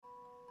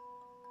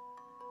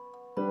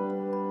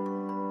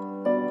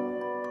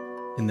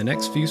In the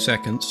next few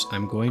seconds,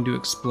 I'm going to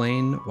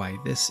explain why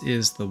this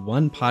is the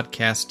one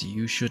podcast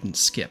you shouldn't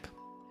skip.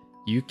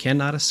 You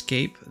cannot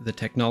escape the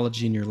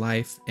technology in your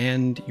life,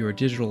 and your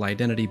digital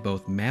identity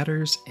both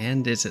matters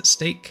and is at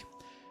stake.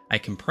 I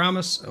can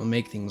promise I'll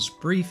make things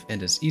brief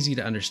and as easy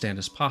to understand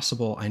as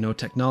possible. I know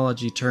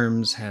technology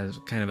terms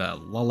have kind of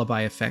a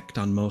lullaby effect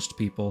on most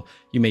people.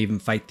 You may even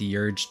fight the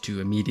urge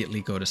to immediately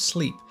go to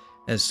sleep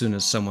as soon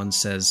as someone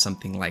says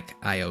something like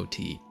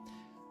IoT.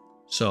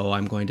 So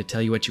I'm going to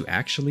tell you what you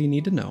actually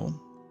need to know,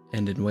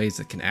 and in ways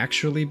that can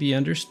actually be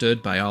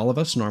understood by all of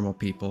us normal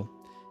people.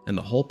 And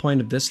the whole point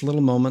of this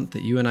little moment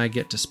that you and I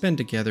get to spend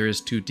together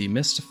is to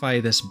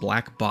demystify this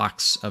black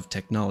box of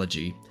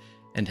technology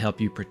and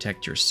help you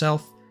protect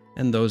yourself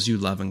and those you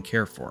love and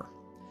care for.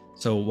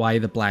 So why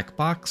the black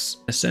box?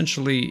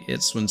 Essentially,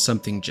 it's when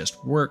something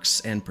just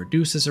works and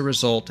produces a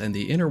result and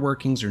the inner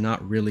workings are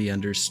not really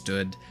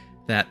understood.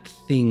 That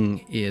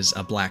thing is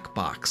a black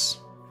box.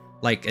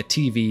 Like a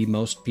TV,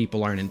 most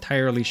people aren't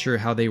entirely sure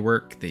how they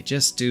work. They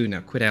just do.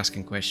 Now quit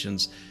asking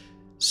questions.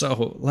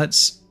 So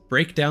let's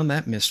break down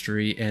that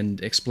mystery and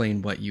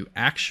explain what you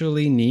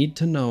actually need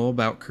to know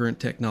about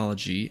current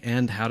technology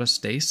and how to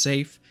stay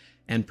safe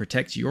and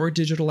protect your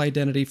digital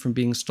identity from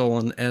being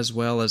stolen, as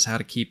well as how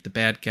to keep the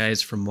bad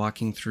guys from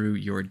walking through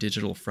your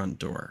digital front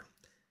door.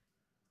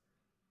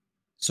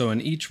 So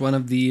in each one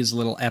of these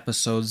little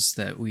episodes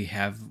that we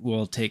have,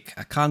 we'll take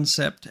a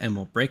concept and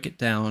we'll break it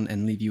down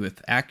and leave you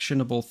with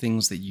actionable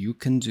things that you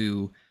can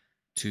do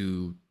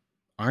to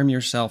arm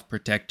yourself,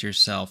 protect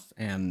yourself,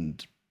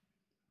 and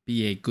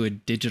be a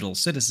good digital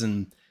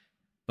citizen.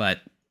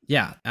 But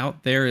yeah,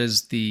 out there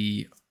is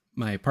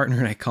my partner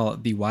and I call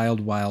it the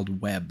wild,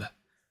 wild web,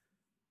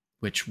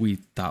 which we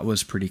thought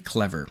was pretty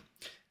clever.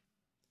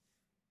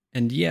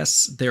 And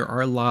yes, there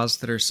are laws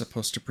that are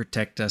supposed to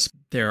protect us.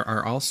 There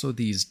are also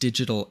these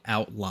digital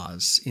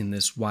outlaws in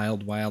this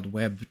wild, wild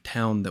web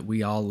town that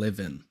we all live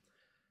in.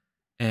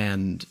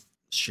 And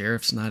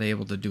sheriff's not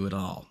able to do it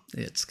all.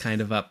 It's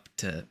kind of up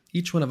to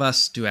each one of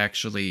us to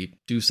actually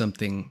do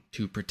something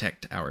to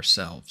protect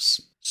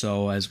ourselves.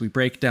 So as we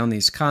break down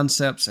these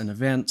concepts and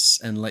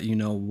events and let you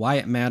know why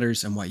it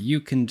matters and what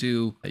you can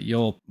do,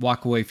 you'll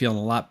walk away feeling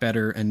a lot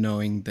better and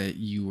knowing that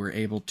you were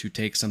able to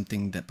take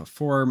something that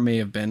before may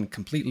have been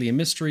completely a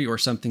mystery or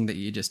something that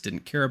you just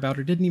didn't care about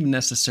or didn't even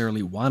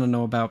necessarily want to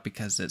know about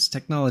because it's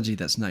technology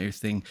that's not your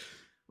thing.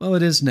 Well,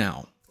 it is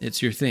now.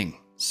 It's your thing.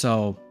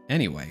 So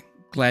anyway,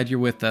 glad you're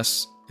with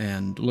us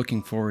and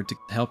looking forward to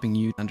helping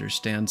you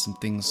understand some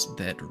things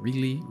that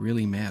really,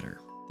 really matter.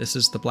 This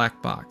is The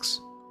Black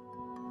Box.